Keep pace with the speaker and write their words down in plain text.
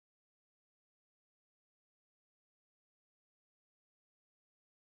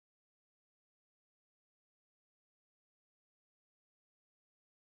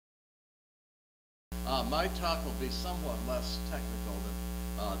My talk will be somewhat less technical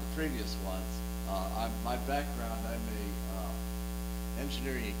than the previous ones. My background, I'm a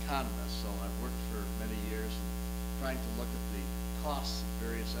engineering economist, so I've worked for many years trying to look at the costs of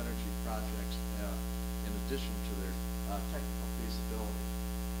various energy projects in addition to their technical feasibility.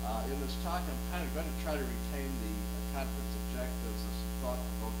 In this talk, I'm kind of going to try to retain the conference objectives of some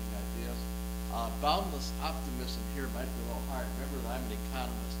thought-provoking ideas. Boundless optimism here might be a little hard. Remember that I'm an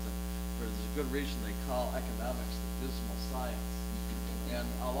economist, and there's a good reason they call economics the dismal science. And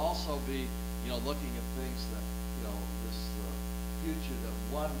I'll also be, looking at things that, this future that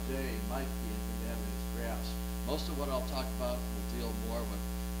one day might be in humanity's grasp. Most of what I'll talk about will deal more with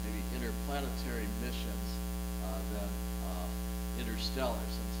maybe interplanetary missions than interstellar,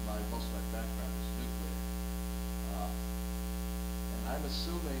 since most of my background is nuclear. And I'm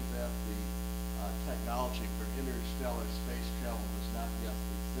assuming that the technology for interstellar space travel does not yet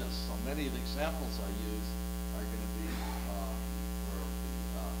exist. So many of the examples I use are going to be for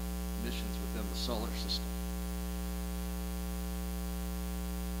the missions within the solar system.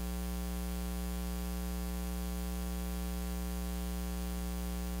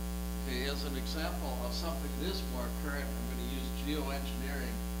 Okay, as an example of something that is more current, I'm going to use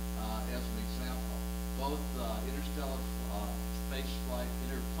geoengineering as an example. Both interstellar spaceflight,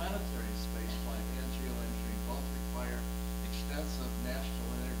 interplanetary spaceflight, and geoengineering both require extensive national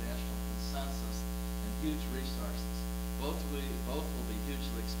and international consensus and huge resources. Both will be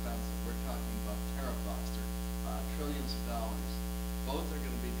hugely expensive. We're talking about terabucks, or trillions of dollars. Both are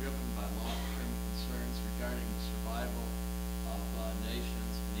going to be driven by long-term concerns regarding the survival of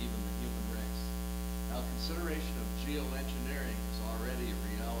nations and even the human race. Now, consideration of geoengineering is already a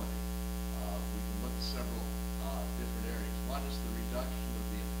reality. We can look at several different areas. One is the reduction of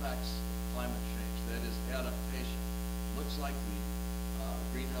the effects of climate change, that is adaptation. Looks like the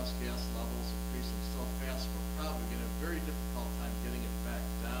greenhouse gas levels increasing so fast, we're probably going to have a very difficult time getting it back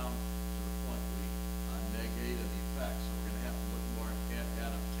down to the point we negate the effects. So we're going to have to look more at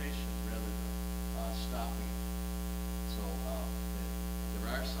adaptation rather than stopping it. So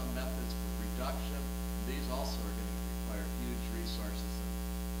there are some methods for reduction, and these also are going to require huge resources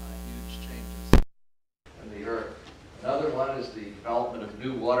and huge changes in the earth. Another one is the development of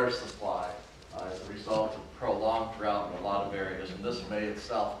new water supply as a result of prolonged drought in a lot of areas, and this may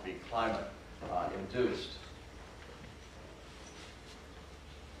itself be climate induced.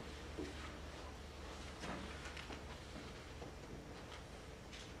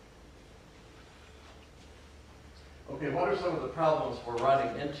 Okay, what are some of the problems we're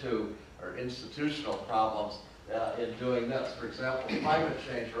running into, or institutional problems, in doing this? For example, climate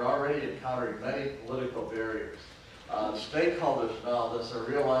change, we're already encountering many political barriers. The stakeholders in all this are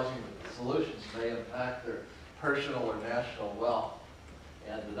realizing that the solutions may impact their personal or national wealth.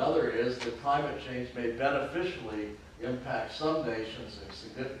 And another is that climate change may beneficially impact some nations and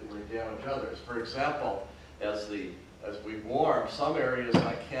significantly damage others. For example, as we warm, some areas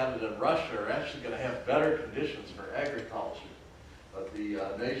like Canada and Russia are actually going to have better conditions for agriculture. But the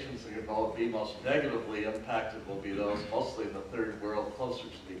nations that will be most negatively impacted will be those mostly in the third world, closer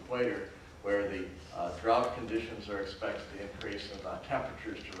to the equator, where the drought conditions are expected to increase and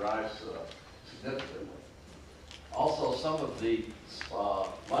temperatures to rise significantly. Also, some of the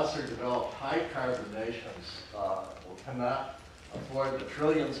lesser developed high carbon nations cannot afford the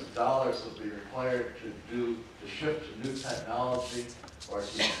trillions of dollars that will be required to shift to new technology or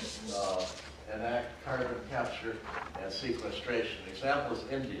to enact carbon capture and sequestration. An example is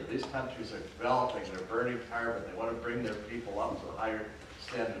India. These countries are developing, they're burning carbon, they want to bring their people up to a higher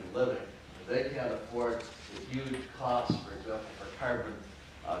standard of living. They can't afford the huge costs, for example, for carbon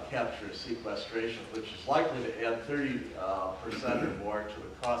capture and sequestration, which is likely to add 30% or more to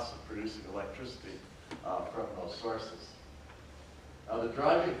the cost of producing electricity from those sources. Now, the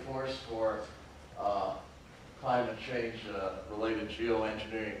driving force for climate change related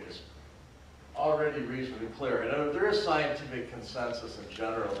geoengineering is already reasonably clear. And there is scientific consensus in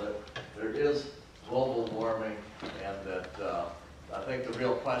general that there is global warming, and that I think the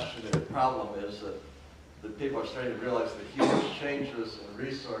real question and the problem is that people are starting to realize the huge changes in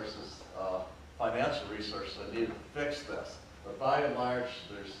resources, financial resources, are needed to fix this. But by and large,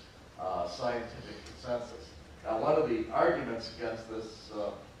 there's scientific consensus. Now, one of the arguments against this,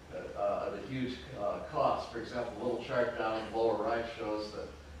 the huge cost, for example, the little chart down in the lower right shows that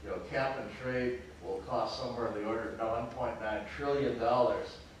cap and trade will cost somewhere in the order of $1.9 trillion.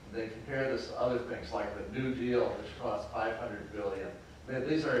 They compare this to other things like the New Deal, which costs $500 billion.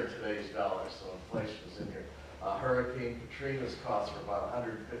 These are in today's dollars, so inflation is in here. Hurricane Katrina's costs were about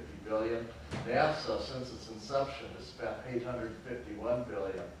 $150 billion. NASA, since its inception, has spent $851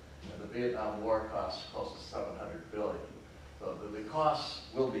 billion. and the Vietnam War cost close to $700 billion. So the costs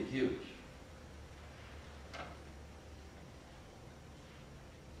will be huge.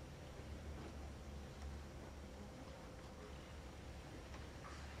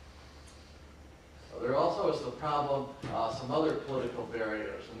 There also is the problem, some other political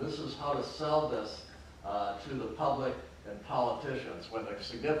barriers, and this is how to sell this to the public and politicians when a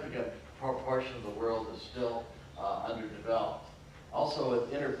significant proportion of the world is still underdeveloped. Also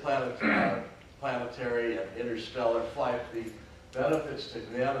with interplanetary and interstellar flight, the benefits to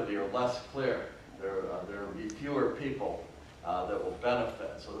humanity are less clear. There will be fewer people that will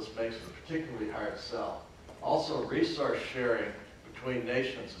benefit, so this makes it a particularly hard sell. Also, resource sharing between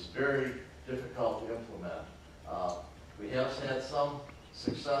nations is very difficult to implement. We have had some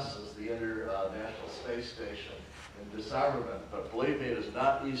successes, the International Space Station in disarmament, but believe me, it is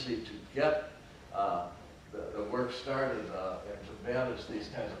not easy to get the work started and to manage these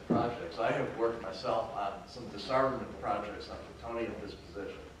kinds of projects. I have worked myself on some disarmament projects on plutonium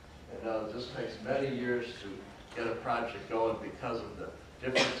disposition, and it just takes many years to get a project going because of the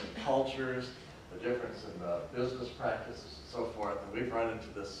difference in cultures, the difference in business practices, and so forth. And we've run into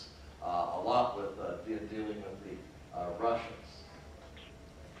this a lot with dealing with the Russians.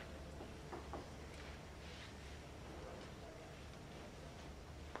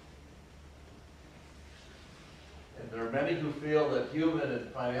 And there are many who feel that human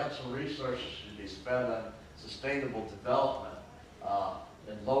and financial resources should be spent on sustainable development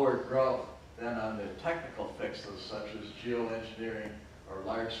and lower growth than on the technical fixes such as geoengineering or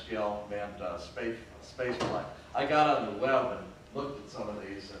large-scale manned space flight. I got on the web and looked at some of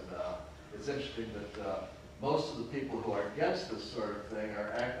these, and it's interesting that most of the people who are against this sort of thing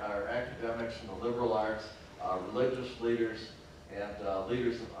are academics in the liberal arts, religious leaders, and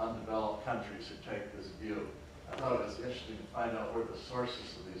leaders of undeveloped countries who take this view. I thought it was interesting to find out where the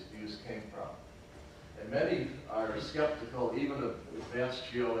sources of these views came from. And many are skeptical even of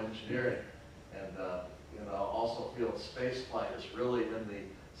advanced geoengineering, and also feel space flight is really in the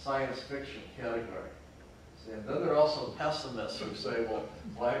science fiction category. And then there are also pessimists who say, well,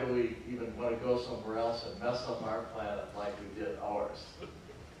 why do we even want to go somewhere else and mess up our planet like we did ours?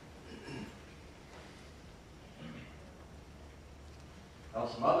 Now,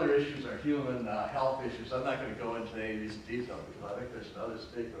 some other issues are human health issues. I'm not going to go into any of these in detail because I think there's another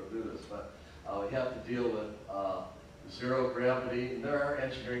speaker who will do this, but we have to deal with zero gravity. And there are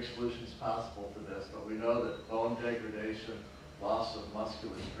engineering solutions possible for this, but we know that bone degradation, loss of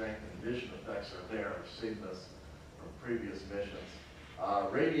muscular strength, and vision effects are there. We've seen this from previous missions.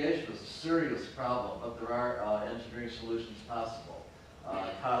 Radiation is a serious problem, but there are engineering solutions possible.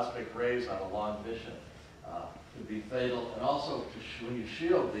 Cosmic rays on a long mission can be fatal, and also when you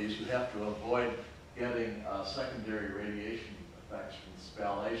shield these, you have to avoid getting secondary radiation effects from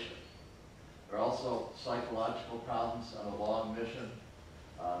spallation. There are also psychological problems on a long mission.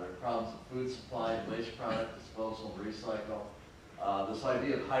 There are problems of food supply, waste product disposal, and recycle. This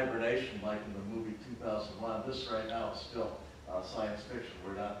idea of hibernation, like in the movie 2001, this right now is still science fiction.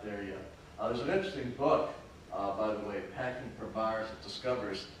 We're not there yet. There's an interesting book, by the way, Packing for Mars. It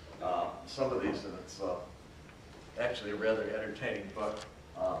discovers some of these, and it's actually a rather entertaining book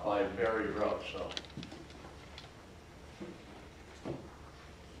by Barry Roach. So.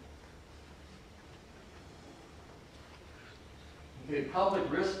 Okay, public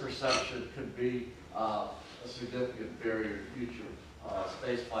risk perception could be a significant barrier to future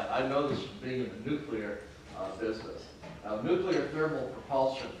spaceflight. I know this from being in the nuclear business. Nuclear thermal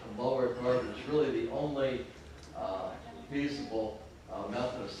propulsion from low Earth orbit is really the only feasible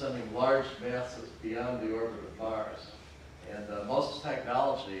method of sending large masses beyond the orbit of Mars. And most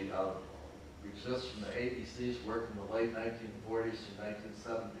technology exists from the ABC's work in the late 1940s to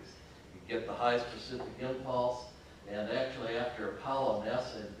 1970s. You get the high specific impulse, and actually after Apollo,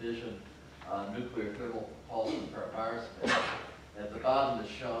 NASA envisioned nuclear thermal propulsion for a Mars mission. At the bottom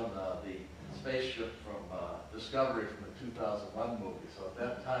is shown the spaceship from Discovery from the 2001 movie. So at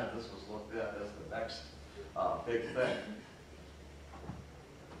that time, this was looked at as the next big thing.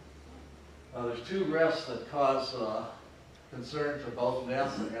 There's two risks that cause concern to both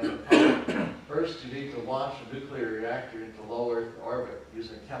NASA and the public. First, you need to launch a nuclear reactor into low Earth orbit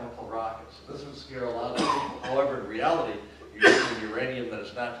using chemical rockets. This would scare a lot of people. However, in reality, you're using uranium that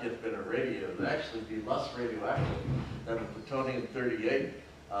has not yet been irradiated. It would actually be less radioactive than the plutonium-38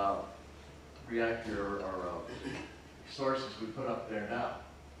 reactor or sources we put up there now.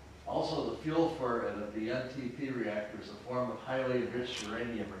 Also, the fuel for the NTP reactor is a form of highly enriched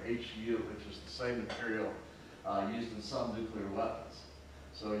uranium, or HU, which is the same material used in some nuclear weapons.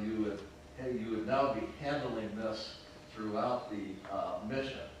 So you would now be handling this throughout the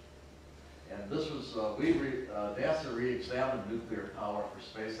mission. And this was, NASA re-examined nuclear power for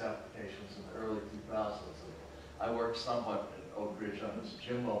space applications in the early 2000s. And I worked somewhat at Oak Ridge on this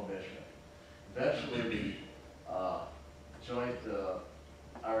JIMO mission. Eventually, the joint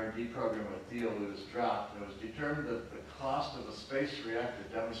R&D program with DOE was dropped, and it was determined that the cost of a space reactor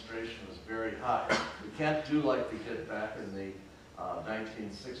demonstration was very high. We can't do like we did back in the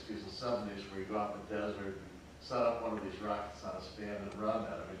 1960s and 70s, where you go out in the desert and set up one of these rockets on a stand and run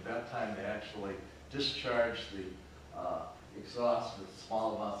that. I mean, at that time they actually discharged the exhaust with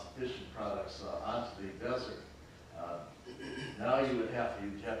small amounts of fission products onto the desert. Now you'd have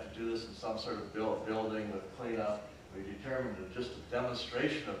to do this in some sort of building with cleanup. We determined that just a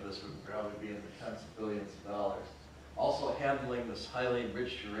demonstration of this would probably be in the tens of billions of dollars. Also, handling this highly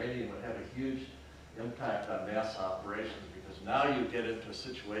enriched uranium would have a huge impact on NASA operations, because now you get into a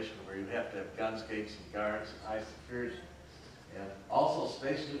situation where you have to have guns, gates, and guards, and high security. And also,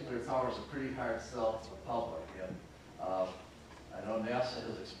 space nuclear power is a pretty hard sell to the public. And I know NASA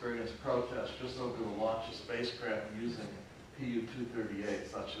has experienced protests just over the launch of spacecraft using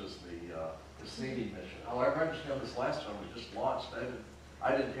PU-238, such as the Cassini mission. However, I understand this last one was just launched.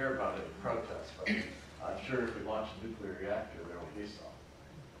 I didn't hear about any protests, but I'm sure if we launch a nuclear reactor, there will be some.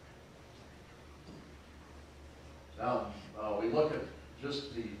 Now, we look at just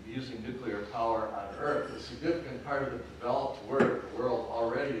using nuclear power on Earth. A significant part of the developed world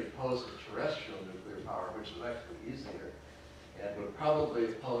already opposes terrestrial nuclear power, which is actually easier, and would probably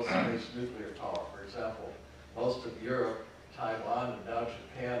oppose space nuclear power. For example, most of Europe, Taiwan, and now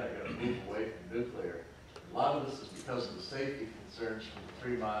Japan are going to move away from nuclear. A lot of this is because of the safety concerns from the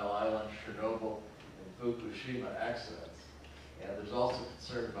 3 Mile Island, Chernobyl, and Fukushima accidents. And there's also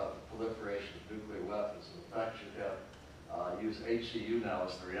concern about the proliferation of nuclear weapons. In fact, you have use HEU now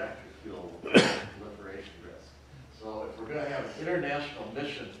as the reactor fuel proliferation risk. So if we're going to have an international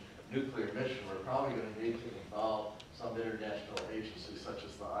mission, nuclear mission, we're probably going to need to involve some international agency such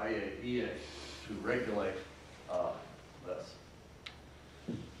as the IAEA to regulate this.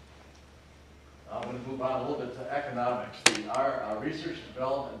 I'm going to move on a little bit to economics. Our research,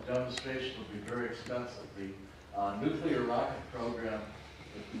 development, and demonstration will be very expensive. The nuclear rocket program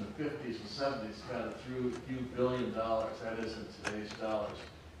in the 50s and 70s kind of threw a few $1 billion, that is in today's dollars.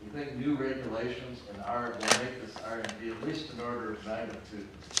 We think new regulations and will make this R&D at least an order of magnitude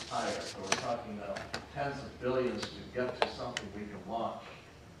higher. So we're talking now tens of billions to get to something we can launch.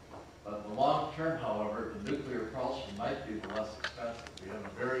 But in the long term, however, the nuclear propulsion might be the less expensive. We have a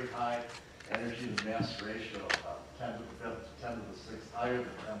very high energy to mass ratio, about 10 to the 5th to 10 to the 6th, higher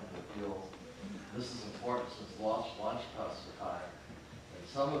than chemical fuels. This is important since launch costs are high. And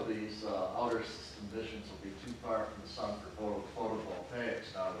some of these outer system missions will be too far from the sun for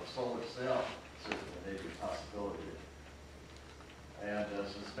photovoltaics. Now, the solar cell certainly may be a possibility. And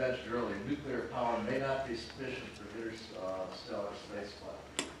as was mentioned earlier, nuclear power may not be sufficient for interstellar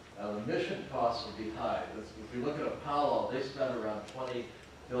spaceflight. Now, the mission costs will be high. If you look at Apollo, they spent around $20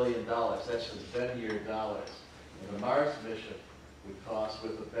 billion. That's in then-year dollars. And the Mars mission would cost,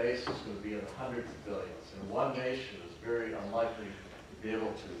 with the base, is going to be in the hundreds of billions. And one nation is very unlikely to be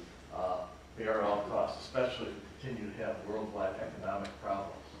able to bear all costs, especially if we continue to have worldwide economic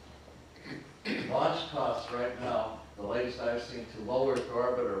problems. Launch costs right now, the latest I've seen to low Earth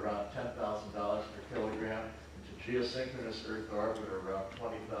orbit are around $10,000 per kilogram. Geosynchronous Earth orbit are around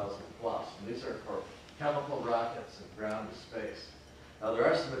 20,000 plus. And these are for chemical rockets and ground to space. Now, there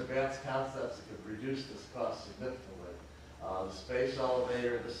are some advanced concepts that could reduce this cost significantly. The space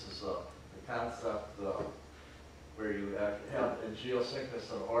elevator, this is the concept where you have in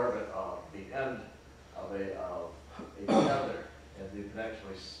geosynchronous orbit the end of a tether, and you can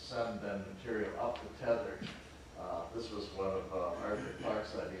actually send then material up the tether. This was one of Arthur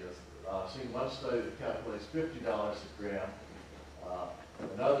Clarke's ideas. Seen one study that calculates $50 a gram.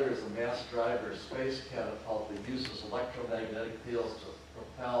 Another is a mass driver space catapult that uses electromagnetic fields to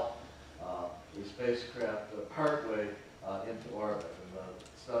propel the spacecraft partway into orbit. And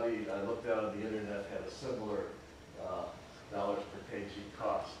the study I looked at on the internet had a similar dollars per kg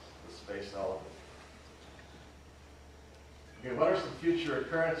cost, the space elevator. Okay, what are some future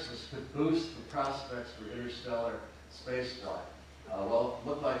occurrences that could boost the prospects for interstellar spaceflight? Well, it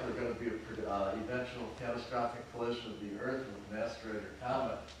looked like there was going to be an eventual catastrophic collision of the Earth with an asteroid or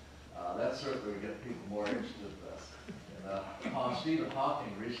comet. That certainly would get people more interested in this. And Stephen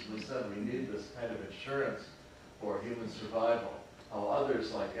Hawking recently said we need this kind of insurance for human survival. How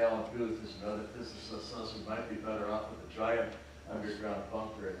others, like Alan Guth, who's another physicist, says we might be better off with a giant underground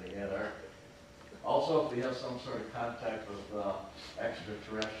bunker in the Antarctic. Also, if we have some sort of contact with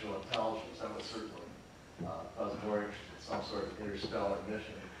extraterrestrial intelligence, that would certainly cause more interest in some sort of interstellar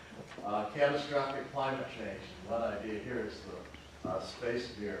mission. Catastrophic climate change. One idea here is the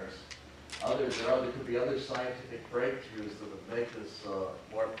space mirrors. There could be other scientific breakthroughs that would make this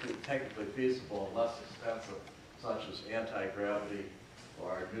more technically feasible and less expensive, such as anti-gravity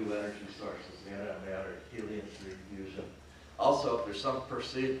or new energy sources, antimatter, helium-3 fusion. Also, if there's some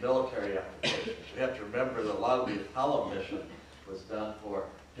perceived military applications, you have to remember that a lot of the Apollo mission was done for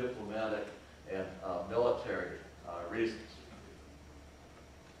diplomatic and military reasons.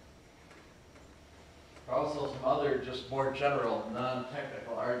 Also, some other just more general,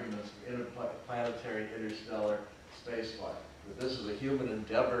 non-technical arguments for interplanetary interstellar spaceflight. That this is a human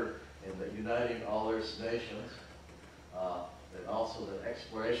endeavor in the uniting all Earth's nations. And also that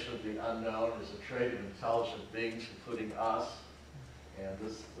exploration of the unknown is a trait of intelligent beings, including us. And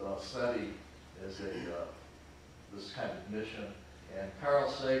this SETI is this kind of mission. And Carl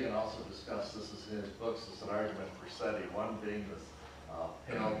Sagan also discussed this in his books as an argument for SETI, one being this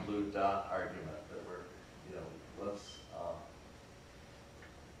pale blue dot argument that we're,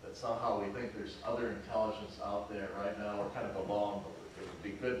 that somehow we think there's other intelligence out there. Right now we're kind of alone, but it would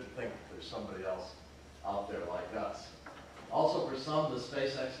be good to think that there's somebody else out there like us. Also, for some, the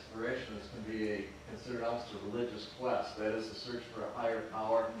space exploration can be considered almost a religious quest. That is, a search for a higher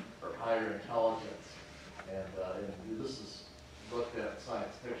power or higher intelligence. And this is looked at in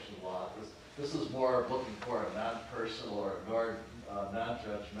science fiction a lot. This is more looking for a non-personal or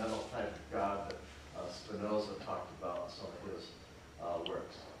non-judgmental type of God that Spinoza talked about in some of his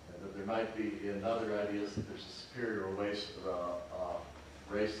works. And that there might be, in other ideas, that there's a superior race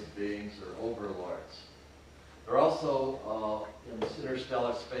of beings or overlords. There are also, in this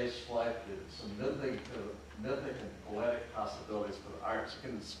interstellar space flight, some mythic and poetic possibilities for the arts. It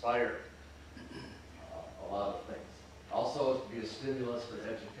can inspire a lot of things. Also, it can be a stimulus for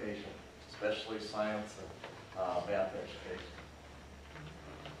education, especially science and math education.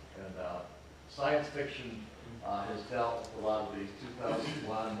 And science fiction has dealt with a lot of these.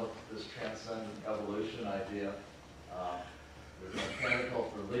 2001 looked at this transcendent evolution idea. There's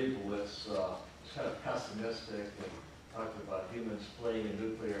Mechanical for Leibowitz, kind of pessimistic and talked about humans fleeing a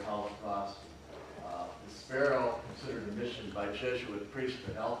nuclear holocaust. The Sparrow, considered a mission by Jesuit priest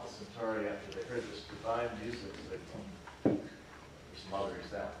in Alpha Centauri after they heard this divine music signal. There's some other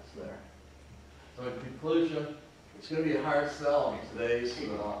examples there. So in conclusion, it's going to be a hard sell in today's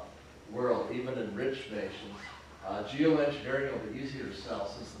world, even in rich nations. Geoengineering will be easier to sell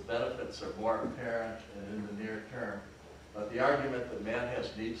since the benefits are more apparent and in the near term. But the argument that man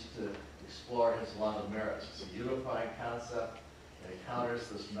has needs to explore has a lot of merits. It's a unifying concept, and it counters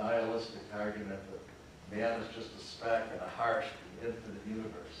this nihilistic argument that man is just a speck in a harsh and infinite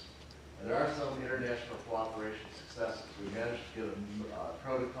universe. And there are some international cooperation successes. We managed to get a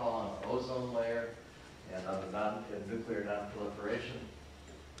protocol on the ozone layer and on the nuclear non-proliferation.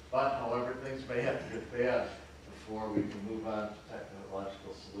 But, however, things may have to get bad before we can move on to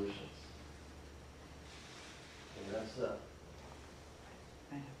technological solutions. And that's it.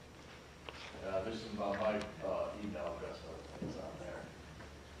 There's some my email address and other things on there.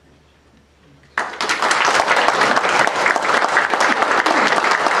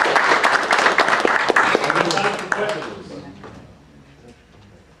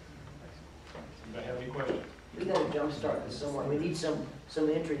 Anybody have any questions? We got to jumpstart this somewhere. We need some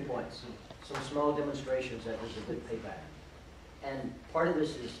entry points, some small demonstrations that there's a good payback. And part of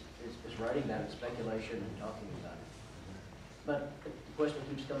this is writing about it, speculation, and talking about it. But the question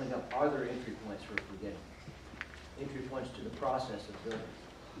keeps coming up, are there entry points for forgetting? Entry points to the process of building.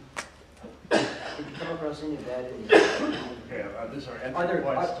 Did you come across any of that in your... Okay, these are entry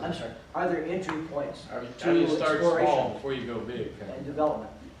points. I'm sorry, are there entry points How to do you start small exploration before you go big? and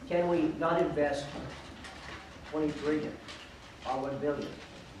development? Can we not invest 20 trillion or 1 billion?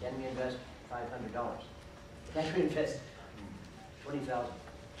 Can we invest $500? Can we invest 20,000?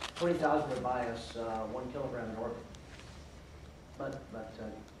 20,000 would buy us 1 kilogram in orbit. But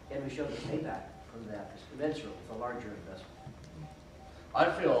can we show the payback from that? It's commensurate with a larger investment. I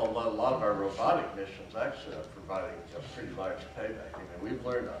feel a lot of our robotic missions actually are providing a pretty large payback. I mean, we've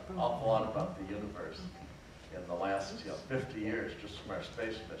learned an awful lot about the universe in the last 50 years just from our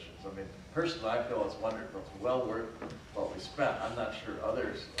space missions. I mean, personally, I feel it's wonderful. It's well worth what we spent. I'm not sure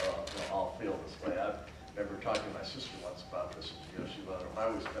others all feel this way. I remember talking to my sister once about this. She wondered, why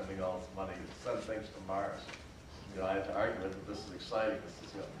are we spending all this money to send things to Mars? I had to argue that this is exciting.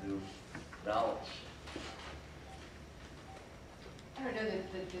 This is new knowledge. I don't know that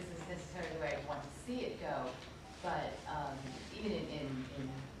this is necessarily the way I want to see it go, but even in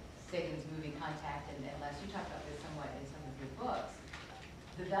Sagan's movie Contact, and Les, you talked about this somewhat in some of your books,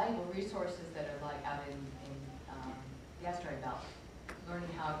 the valuable resources that are like out in the asteroid belt, learning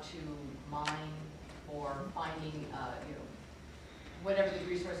how to mine or finding, whatever the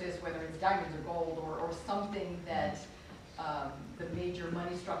resource is, whether it's diamonds or gold or something that the major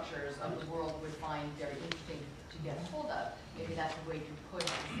money structures of the world would find very interesting to get a hold of. Maybe that's a way to push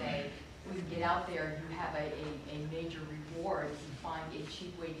and say, we can get out there, you have a major reward if you find a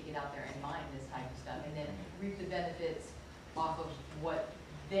cheap way to get out there and mine this type of stuff, and then reap the benefits off of what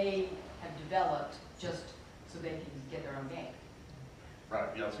they have developed just so they can get their own gain. Right,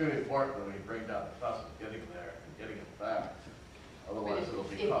 yeah, it's gonna be important when we bring down the cost of getting there and getting it back. Otherwise, it'll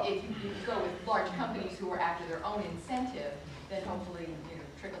be tough. If you go with large companies who are after their own incentive, then hopefully,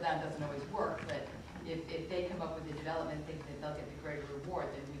 trickle down doesn't always work, but if they come up with the development, think that they'll get the greater reward,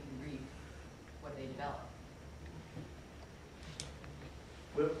 then we can reap what they develop.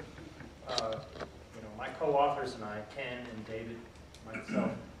 My co-authors and I, Ken and David,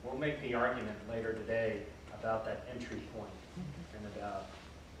 myself, will make the argument later today about that entry point and about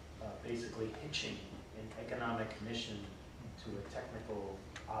basically hitching an economic mission to a technical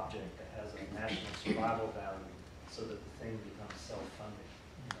object that has a national survival value so that the thing becomes self-funding.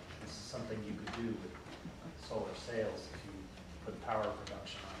 This is something you could do with solar sails if you put power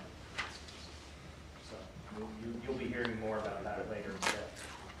production on it. So you'll be hearing more about that later today.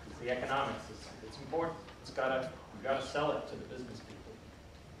 Because the economics, it's important. You've got to sell it to the business people.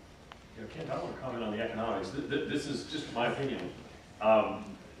 Ken, I want to comment on the economics. This is just my opinion.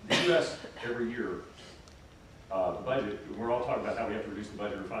 The U.S. every year, the budget, we're all talking about how we have to reduce the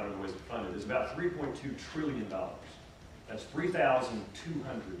budget or find other ways to fund it, is about $3.2 trillion. That's $3,200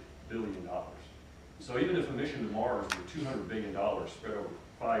 billion. So even if a mission to Mars were $200 billion spread over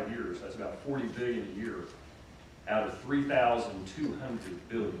 5 years, that's about $40 billion a year out of $3,200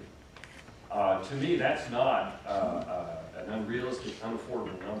 billion. To me, that's not an unrealistic,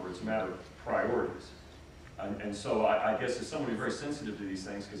 unaffordable number. It's a matter of priorities. And so I guess as someone who's very sensitive to these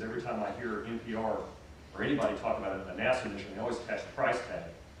things, because every time I hear NPR or anybody talk about a NASA mission, they always attach the price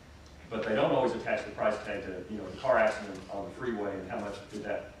tag. But they don't always attach the price tag to the car accident on the freeway and how much did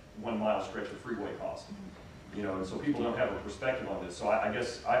that 1 mile stretch of freeway cost. And so people don't have a perspective on this. So I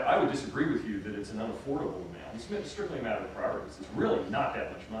guess I would disagree with you that it's an unaffordable amount. It's strictly a matter of priorities. It's really not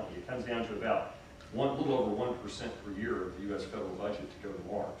that much money. It comes down to about a little over 1% per year of the U.S. federal budget to go to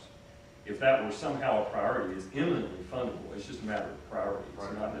Mars. If that were somehow a priority, it's eminently fundable. It's just a matter of priority.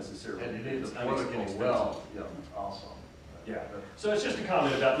 It's not necessarily. And you need the political political will, also. Yeah. So it's just a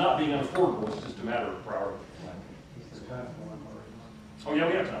comment about not being unaffordable. It's just a matter of priority. Oh yeah,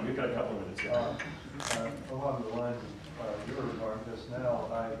 we have time. We've got a couple of minutes. Along the lines of your remark just now,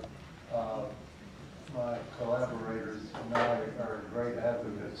 my collaborators and I are great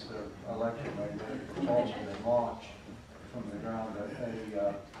advocates of electromagnetic propulsion and launch from the ground.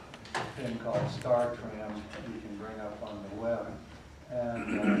 A thing called Star Tram you can bring up on the web,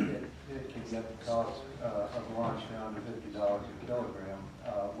 and it can get the cost of launch down to $50 a kilogram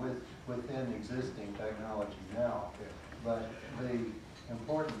within existing technology now. But the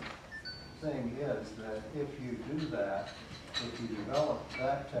important thing is that if you do that, if you develop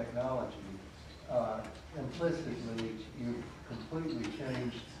that technology, implicitly you've completely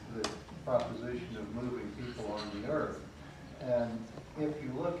changed the proposition of moving people on the earth. And if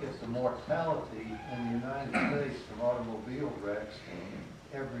you look at the mortality in the United States from automobile wrecks,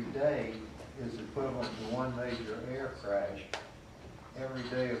 every day is equivalent to one major air crash. Every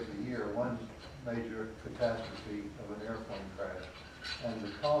day of the year, one major catastrophe of an airplane crash. And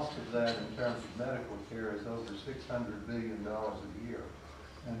the cost of that in terms of medical care is over $600 billion a year.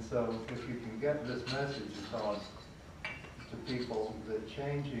 And so if you can get this message across to people that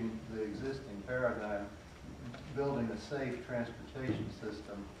changing the existing paradigm, building a safe transportation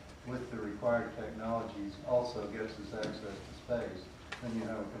system with the required technologies also gets us access to space, then you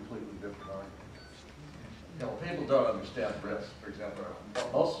have a completely different argument. People don't understand risk. For example,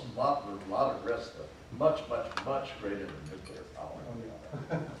 a lot of risk, much greater than nuclear power.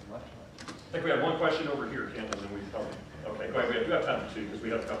 Much. I think we have one question over here, Ken, and then we cover. Okay, go ahead. We do have time for two because we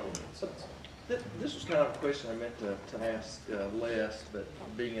have a couple of minutes. This was kind of a question I meant to ask Les, but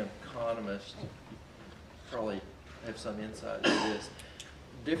being an economist, you probably have some insight into this.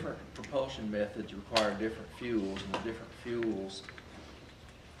 Different propulsion methods require different fuels, and the different fuels,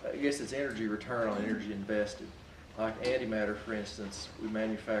 I guess it's energy return on energy invested. Like antimatter, for instance, we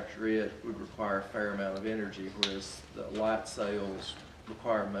manufacture it, would require a fair amount of energy, whereas the light sails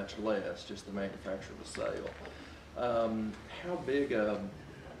require much less, just the manufacture of the sail. How big,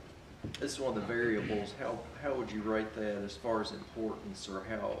 this is one of the variables, how would you rate that as far as importance, or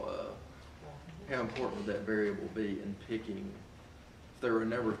how important would that variable be in picking, if there were a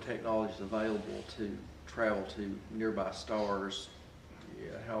number of technologies available to travel to nearby stars,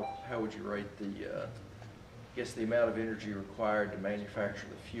 how would you rate the, I guess the amount of energy required to manufacture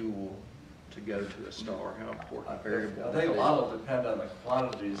the fuel to go to a star? How important a variable? I think a lot will depend on the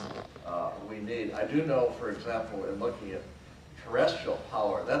quantities we need. I do know, for example, in looking at terrestrial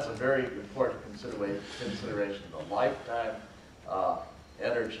power, that's a very important consideration. The lifetime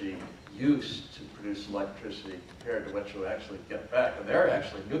energy used to produce electricity compared to what you actually get back. And there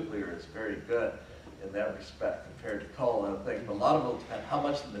actually nuclear is very good in that respect compared to coal and things. But a lot of it will depend how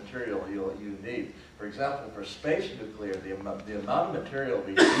much of the material you need. For example, for space nuclear, the amount of material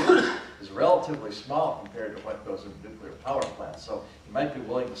we use is relatively small compared to what goes into nuclear power plants. So you might be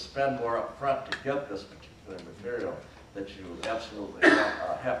willing to spend more up front to get this particular material that you absolutely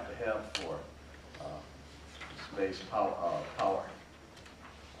have to have for space power.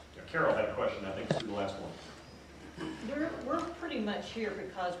 Yeah, Carol had a question. I think this is the last one. We're pretty much here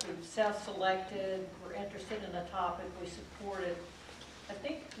because we've self-selected, we're interested in a topic, we support it. I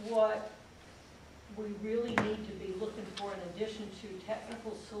think what we really need to be looking for in addition to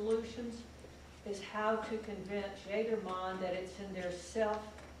technical solutions is how to convince Jedermann that it's in their self-interest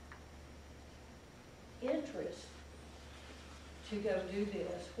to go do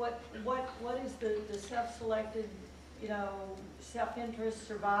this. What is the self-selected, self-interest,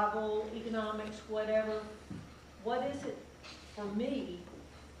 survival, economics, whatever? What is it for me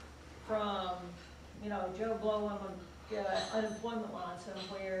from, Joe Blow on an unemployment line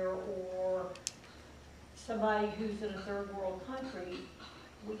somewhere, or somebody who's in a third world country?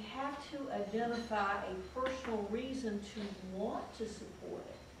 We have to identify a personal reason to want to support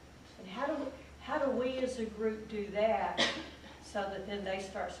it. And how do we as a group do that so that then they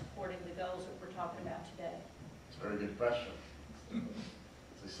start supporting the goals that we're talking about today? It's a very good question.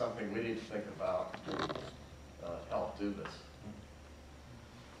 It's something we need to think about to help do this.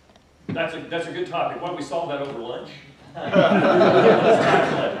 That's a good topic. Why don't we solve that over lunch?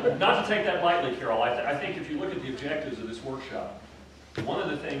 Not to take that lightly, Carol. I think if you look at the objectives of this workshop, one of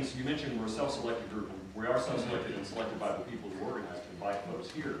the things you mentioned, we're a self-selected group. We are self-selected and selected by the people who organized to invite folks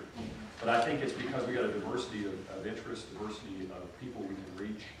here. But I think it's because we got a diversity of interest, diversity of people we can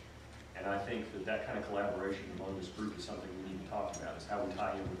reach. And I think that kind of collaboration among this group is something we need to talk about, is how we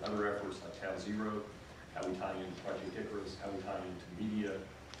tie in with other efforts like Town Zero, how we tie into Project Icarus, how we tie into media,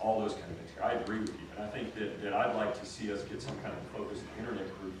 all those kind of things. I agree with you, and I think that I'd like to see us get some kind of focused internet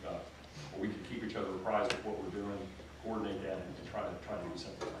group where we can keep each other apprised of what we're doing, coordinate that, and try to do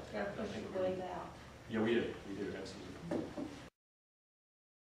something like that. Yeah, push the wave out. Yeah, we did absolutely.